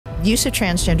use of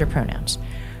transgender pronouns.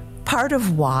 Part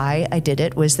of why I did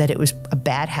it was that it was a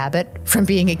bad habit from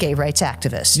being a gay rights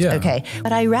activist. Yeah. Okay.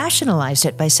 But I rationalized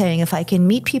it by saying if I can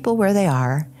meet people where they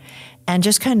are and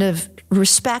just kind of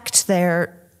respect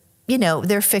their,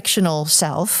 their fictional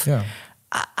self, Yeah.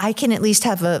 I can at least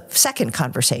have a second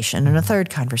conversation and a third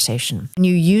conversation. When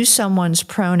you use someone's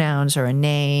pronouns or a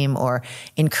name or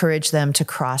encourage them to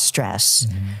cross-dress,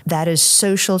 that is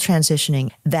social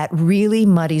transitioning. That really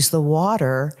muddies the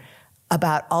water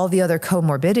about all the other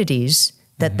comorbidities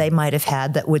that they might have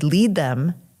had that would lead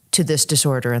them to this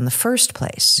disorder in the first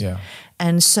place. Yeah.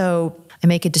 And so I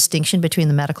make a distinction between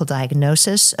the medical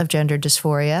diagnosis of gender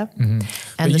dysphoria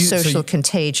and the social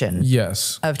contagion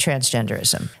of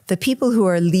transgenderism. The people who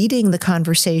are leading the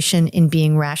conversation in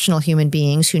being rational human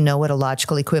beings who know what a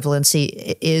logical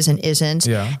equivalency is and isn't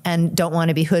and don't want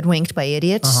to be hoodwinked by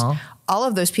idiots, all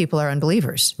of those people are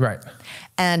unbelievers. Right.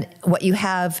 And what you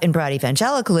have in broad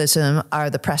evangelicalism are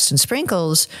the Preston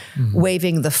Sprinkles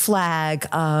waving the flag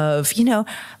of,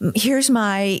 here's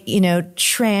my,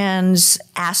 trans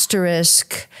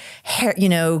asterisk,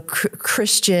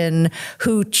 Christian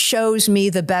who shows me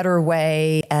the better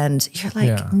way. And you're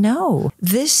like, no,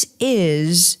 this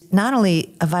is not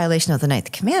only a violation of the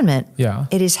 9th commandment,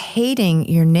 it is hating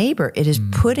your neighbor. It is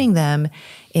putting them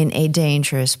in a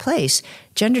dangerous place.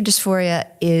 Gender dysphoria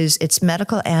its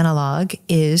medical analog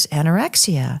is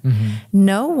anorexia.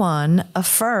 No one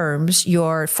affirms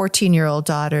your 14-year-old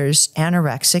daughter's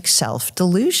anorexic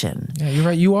self-delusion. Yeah, you're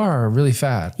right. You are really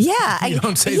fat. Yeah. You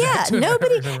don't say that to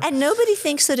her. Nobody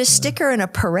thinks that a sticker in a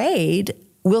parade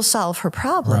will solve her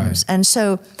problems. Right. And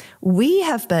so we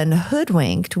have been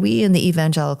hoodwinked, we in the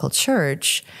evangelical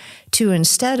church, to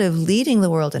instead of leading the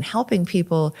world and helping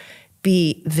people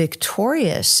be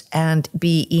victorious and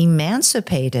be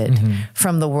emancipated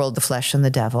from the world, the flesh, and the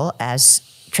devil, as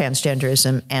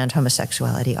transgenderism and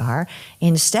homosexuality are.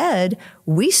 Instead,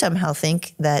 we somehow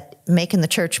think that making the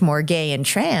church more gay and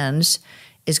trans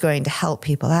is going to help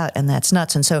people out, and that's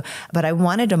nuts. And so, but I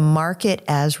wanted to mark it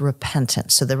as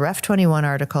repentance. So the Ref 21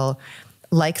 article,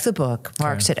 like the book,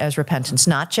 marks it as repentance,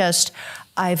 not just,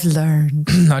 I've learned.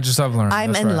 Not just I've learned.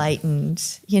 I'm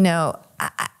enlightened.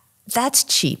 That's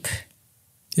cheap.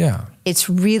 Yeah. It's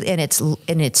really, it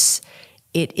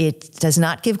does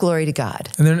not give glory to God.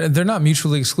 And they're not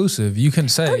mutually exclusive. You can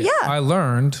say, I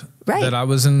learned that I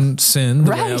was in sin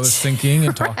the way I was thinking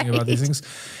and talking about these things.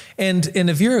 And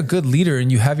if you're a good leader and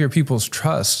you have your people's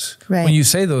trust, when you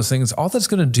say those things, all that's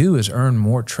going to do is earn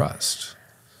more trust.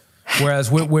 Whereas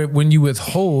when you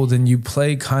withhold and you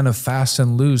play kind of fast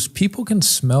and loose, people can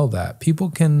smell that. People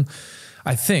can,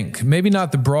 I think, maybe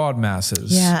not the broad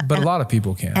masses, but a lot of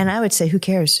people can. And I would say, who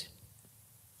cares?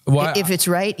 Well, if it's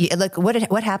right, look,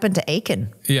 what happened to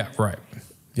Achan? Yeah, right.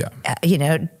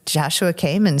 Yeah. Joshua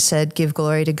came and said, give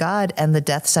glory to God, and the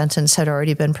death sentence had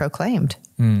already been proclaimed.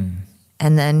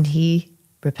 And then he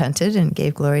repented and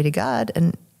gave glory to God,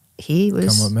 and he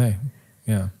was... Come what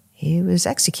may, he was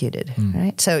executed,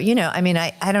 right? So,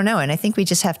 I don't know. And I think we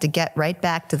just have to get right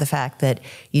back to the fact that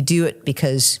you do it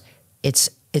because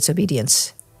it's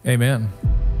obedience. Amen.